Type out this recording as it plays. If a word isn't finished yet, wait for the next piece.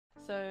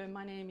So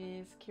my name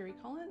is Kiri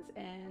Collins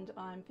and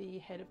I'm the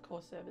head of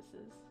core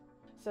services.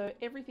 So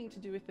everything to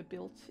do with the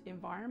built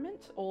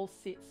environment all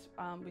sits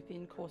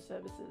within core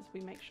services.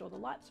 We make sure the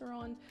lights are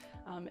on,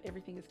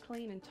 everything is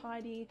clean and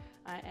tidy,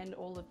 and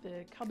all of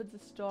the cupboards are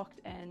stocked,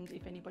 and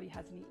if anybody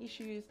has any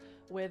issues,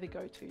 we're the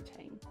go-to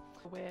team.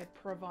 We're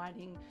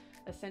providing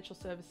essential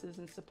services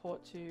and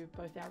support to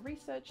both our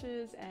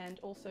researchers and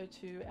also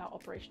to our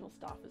operational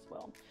staff as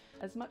well.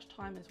 As much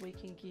time as we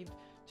can give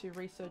to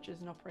researchers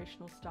and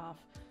operational staff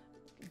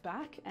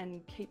back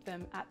and keep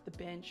them at the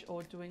bench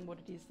or doing what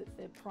it is that's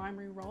their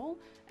primary role,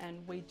 and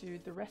we do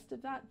the rest of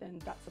that, then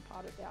that's a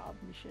part of our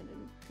mission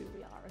and who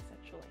we are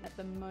essentially. At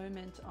the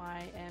moment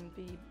I am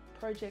the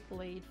project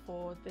lead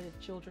for the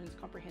Children's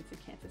Comprehensive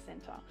Cancer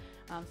Centre.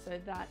 So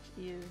that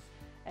is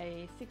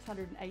a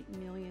 $608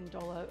 million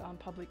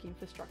public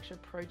infrastructure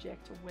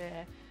project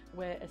where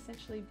we're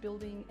essentially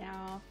building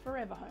our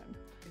forever home.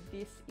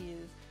 This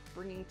is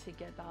bringing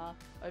together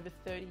over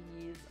 30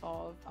 years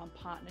of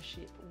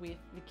partnership with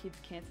the Kids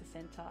Cancer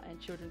Centre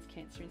and Children's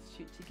Cancer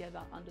Institute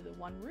together under the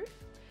one roof.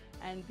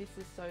 And this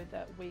is so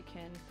that we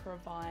can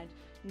provide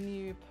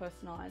new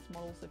personalised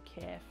models of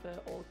care for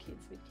all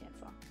kids with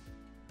cancer.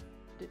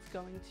 It's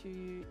going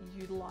to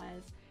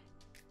utilise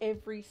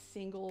every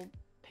single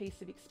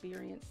piece of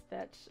experience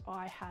that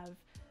I have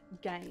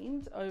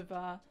gained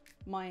over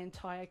my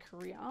entire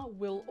career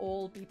will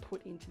all be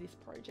put into this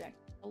project.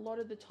 A lot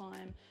of the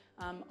time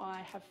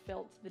I have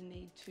felt the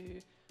need to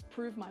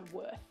prove my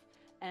worth,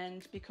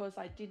 and because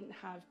I didn't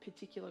have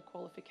particular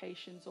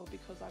qualifications, or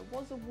because I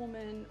was a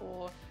woman,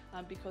 or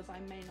because I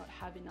may not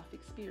have enough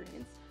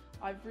experience,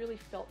 I've really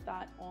felt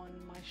that on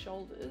my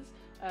shoulders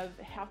of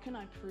how can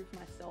I prove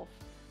myself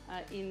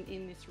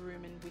in this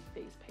room and with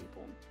these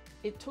people.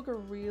 It took a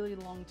really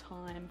long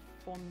time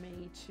for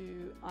me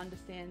to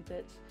understand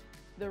that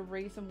the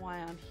reason why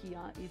I'm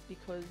here is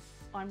because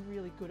I'm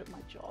really good at my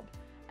job,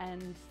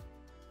 and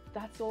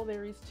that's all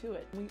there is to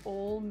it. We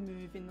all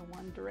move in the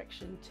one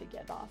direction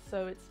together,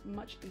 so it's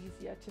much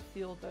easier to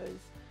feel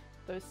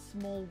those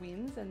small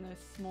wins and those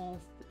small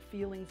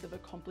feelings of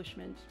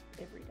accomplishment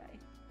every day.